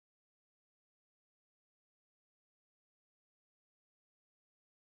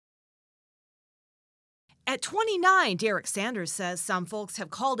At 29, Derek Sanders says some folks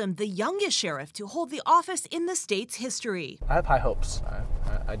have called him the youngest sheriff to hold the office in the state's history. I have high hopes.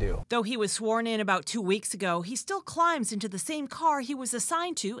 I do. Though he was sworn in about 2 weeks ago, he still climbs into the same car he was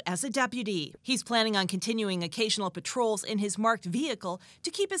assigned to as a deputy. He's planning on continuing occasional patrols in his marked vehicle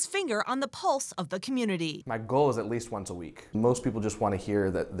to keep his finger on the pulse of the community. My goal is at least once a week. Most people just want to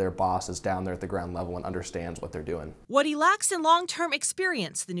hear that their boss is down there at the ground level and understands what they're doing. What he lacks in long-term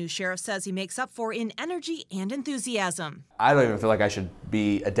experience, the new sheriff says he makes up for in energy and enthusiasm. I don't even feel like I should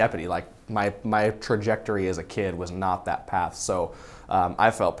be a deputy. Like my trajectory as a kid was not that path. So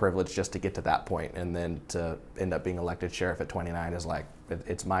I felt privileged just to get to that point, and then to end up being elected sheriff at 29 is like,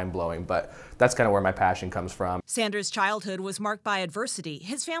 it's mind-blowing, but that's kind of where my passion comes from. Sanders' childhood was marked by adversity,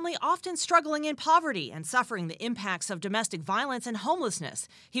 his family often struggling in poverty and suffering the impacts of domestic violence and homelessness.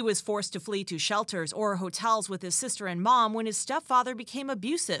 He was forced to flee to shelters or hotels with his sister and mom when his stepfather became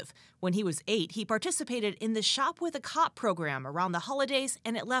abusive. When he was 8, he participated in the Shop with a Cop program around the holidays,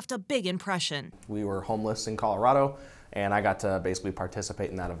 and it left a big impression. We were homeless in Colorado, and I got to basically participate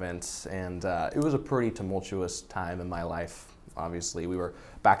in that event, and it was a pretty tumultuous time in my life. Obviously, we were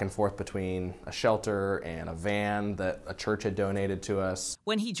back and forth between a shelter and a van that a church had donated to us.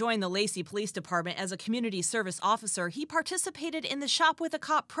 When he joined the Lacey Police Department as a community service officer, he participated in the Shop with a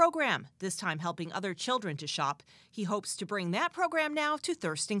Cop program, this time helping other children to shop. He hopes to bring that program now to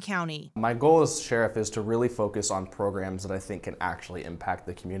Thurston County. My goal as sheriff is to really focus on programs that I think can actually impact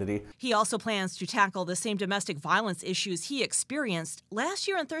the community. He also plans to tackle the same domestic violence issues he experienced. Last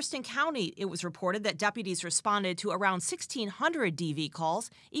year in Thurston County, it was reported that deputies responded to around 1,600 DV calls,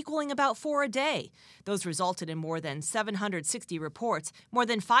 equaling about 4 a day. Those resulted in more than 760 reports, more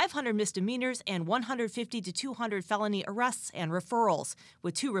than 500 misdemeanors, and 150 to 200 felony arrests and referrals,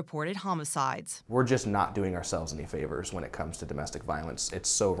 with 2 reported homicides. We're just not doing ourselves any favors when it comes to domestic violence. It's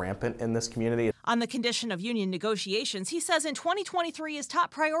so rampant in this community. On the condition of union negotiations, he says in 2023 his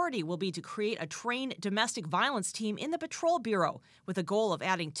top priority will be to create a trained domestic violence team in the Patrol Bureau, with a goal of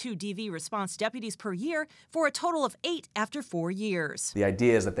adding 2 DV response deputies per year for a total of 8 after 4 years. The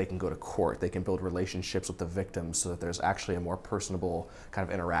idea is that they can go to court, they can build relationships with the victims so that there's actually a more personable kind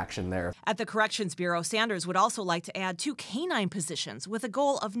of interaction there. At the Corrections Bureau, Sanders would also like to add 2 canine positions with a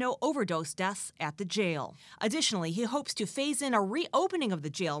goal of no overdose deaths at the jail. Additionally, he hopes to phase in a reopening of the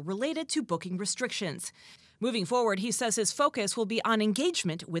jail related to booking restrictions. Moving forward, he says his focus will be on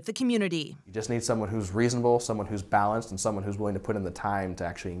engagement with the community. You just need someone who's reasonable, someone who's balanced, and someone who's willing to put in the time to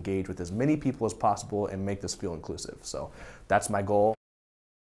actually engage with as many people as possible and make this feel inclusive. So that's my goal.